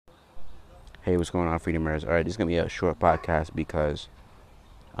Hey, what's going on, Freedomers? All right, this is gonna be a short podcast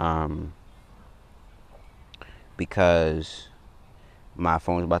um, because my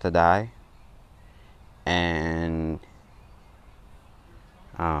phone's about to die, and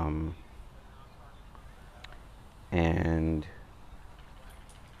um, and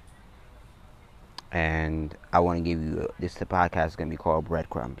and I want to give you this. The podcast is gonna be called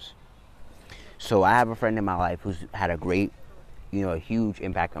Breadcrumbs. So I have a friend in my life who's had a great, a huge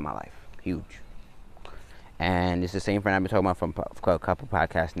impact on my life, huge. And it's the same friend I've been talking about for a couple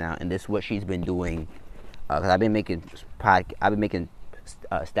podcasts now, and this is what she's been doing. Because I've been making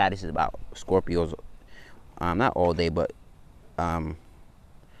statuses about Scorpios, not all day, but a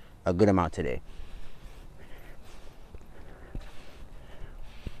good amount today.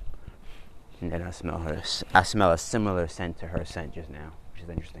 And then I smell a similar scent to her scent just now, which is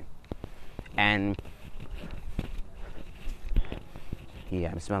interesting. And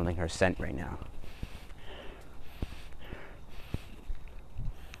yeah, I'm smelling her scent right now.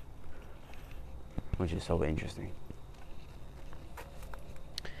 Which is so interesting.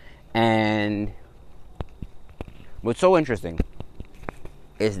 And what's so interesting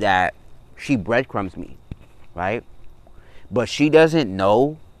is that she breadcrumbs me, right? But she doesn't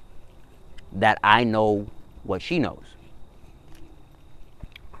know that I know what she knows.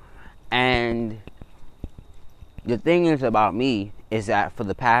 And the thing is about me is that for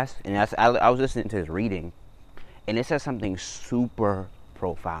the past, and I was listening to this reading, and it says something super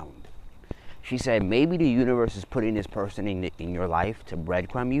profound. She said, maybe the universe is putting this person in your life to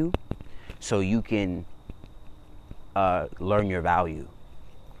breadcrumb you so you can learn your value.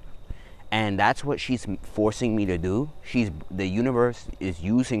 And that's what she's forcing me to do. The universe is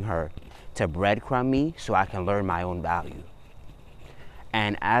using her to breadcrumb me so I can learn my own value.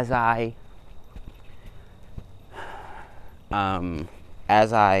 And as I learn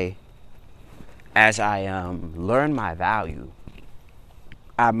my value,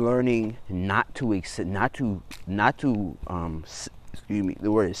 I'm learning not to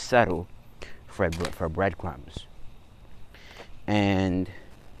the word is settle for breadcrumbs. And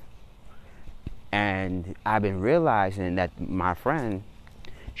I've been realizing that my friend,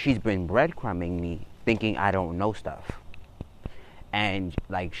 she's been breadcrumbing me thinking I don't know stuff. And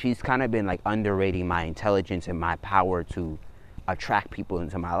like she's kind of been like underrating my intelligence and my power to attract people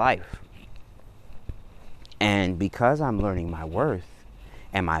into my life. And because I'm learning my worth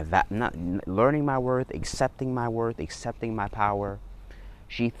and not learning my worth, accepting my power,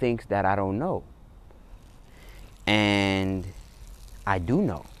 she thinks that I don't know. And I do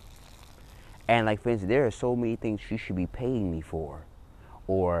know. And like, for instance, there are so many things she should be paying me for,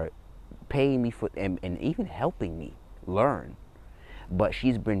 or paying me for, and even helping me learn. But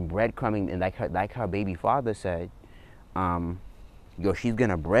she's been breadcrumbing, and like her baby father said, she's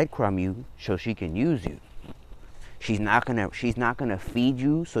gonna breadcrumb you so she can use you. She's not gonna feed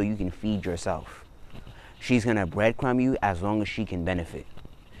you so you can feed yourself. She's gonna breadcrumb you as long as she can benefit,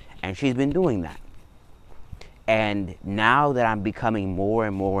 and she's been doing that. And now that I'm becoming more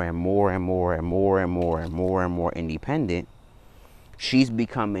and more independent, she's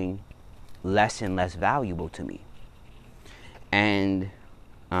becoming less and less valuable to me. And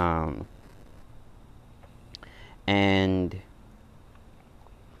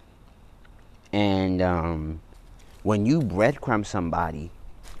when you breadcrumb somebody,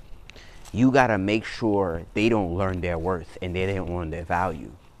 you gotta make sure they don't learn their worth and they don't learn their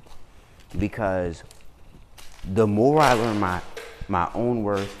value. Because the more I learn my own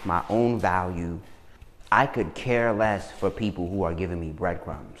worth, my own value, I could care less for people who are giving me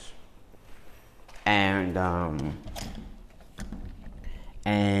breadcrumbs. And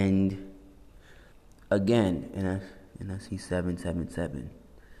again, and I see 777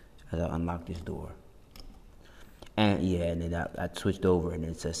 as I unlock this door. And yeah, and then I switched over and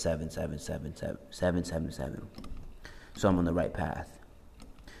it says 777. So I'm on the right path.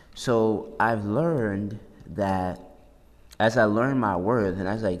 So I've learned that as I learn my worth and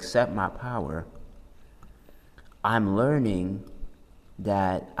as I accept my power, I'm learning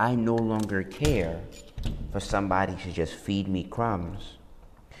that I no longer care for somebody to just feed me crumbs.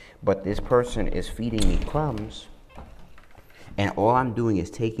 But this person is feeding me crumbs, and all I'm doing is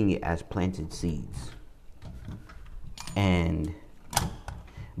taking it as planted seeds.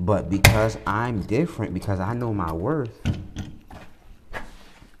 But because I'm different, because I know my worth,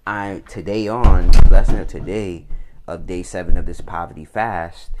 the lesson of today of day 7 of this poverty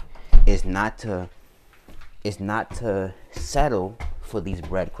fast is not to settle for these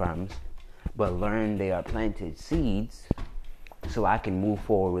breadcrumbs, but learn they are planted seeds, so I can move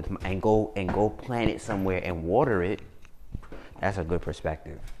forward and go plant it somewhere and water it. That's a good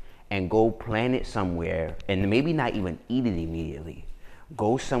perspective. and go plant it somewhere, and maybe not even eat it immediately.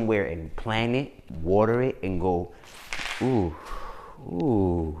 Go somewhere and plant it, water it, and go, ooh,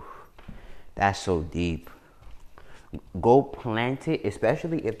 ooh, that's so deep. Go plant it,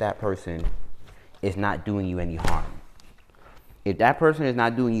 especially if that person is not doing you any harm. If that person is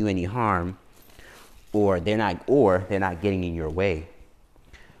not doing you any harm, or they're not getting in your way,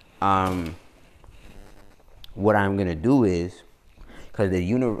 what I'm gonna do is, because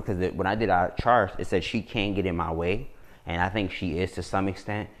when I did our charts, it said she can't get in my way, and I think she is to some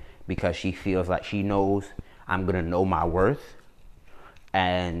extent, because she feels like she knows I'm gonna know my worth,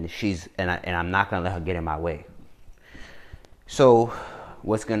 and I'm not gonna let her get in my way. So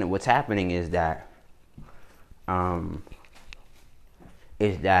what's happening is that I'm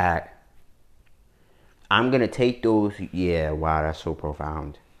gonna take those. Yeah, wow, that's so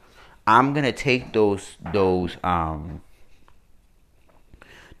profound. I'm gonna take those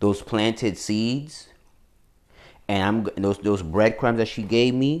planted seeds, and those breadcrumbs that she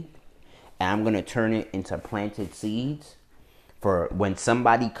gave me, and I'm gonna turn it into planted seeds for when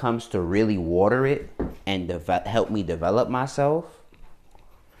somebody comes to really water it and help me develop myself.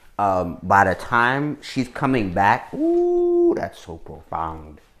 By the time she's coming back, ooh, that's so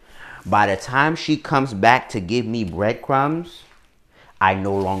profound. By the time she comes back to give me breadcrumbs, I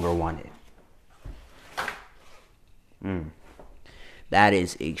no longer want it. That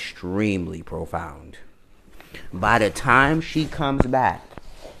is extremely profound. By the time she comes back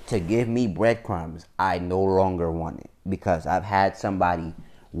to give me breadcrumbs, I no longer want it, because I've had somebody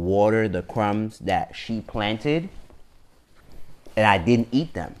water the crumbs that she planted, and I didn't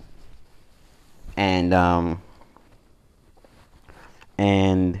eat them. And now,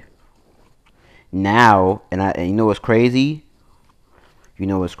 and you know what's crazy?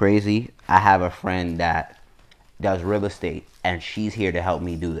 I have a friend that does real estate, and she's here to help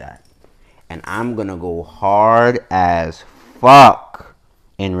me do that. And I'm gonna go hard as fuck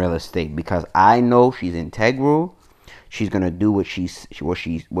in real estate, because I know she's integral. She's gonna do what she says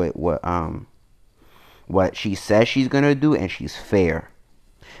she's gonna do, and she's fair.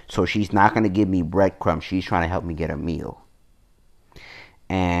 So she's not gonna give me breadcrumbs. She's trying to help me get a meal.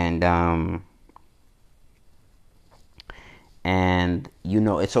 And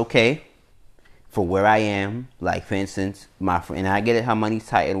it's okay for where I am. Like, for instance, my friend, and I get it, her money's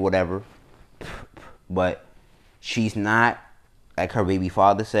tight and whatever, but she's not, like her baby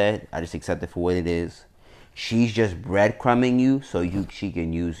father said, I just accept it for what it is. She's just breadcrumbing you so she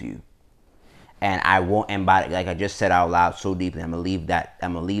can use you. And I won't, and by, like I just said out loud so deeply, I'm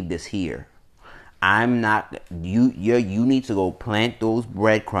gonna leave this here. I'm not, you need to go plant those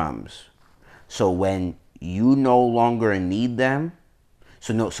breadcrumbs, so when you no longer need them,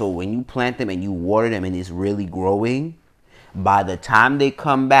 so when you plant them and you water them and it's really growing, by the time they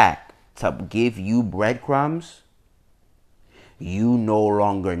come back to give you breadcrumbs, you no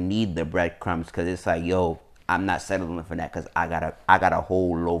longer need the breadcrumbs, because it's like, yo, I'm not settling for that, because I got a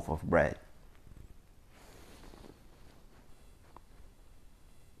whole loaf of bread.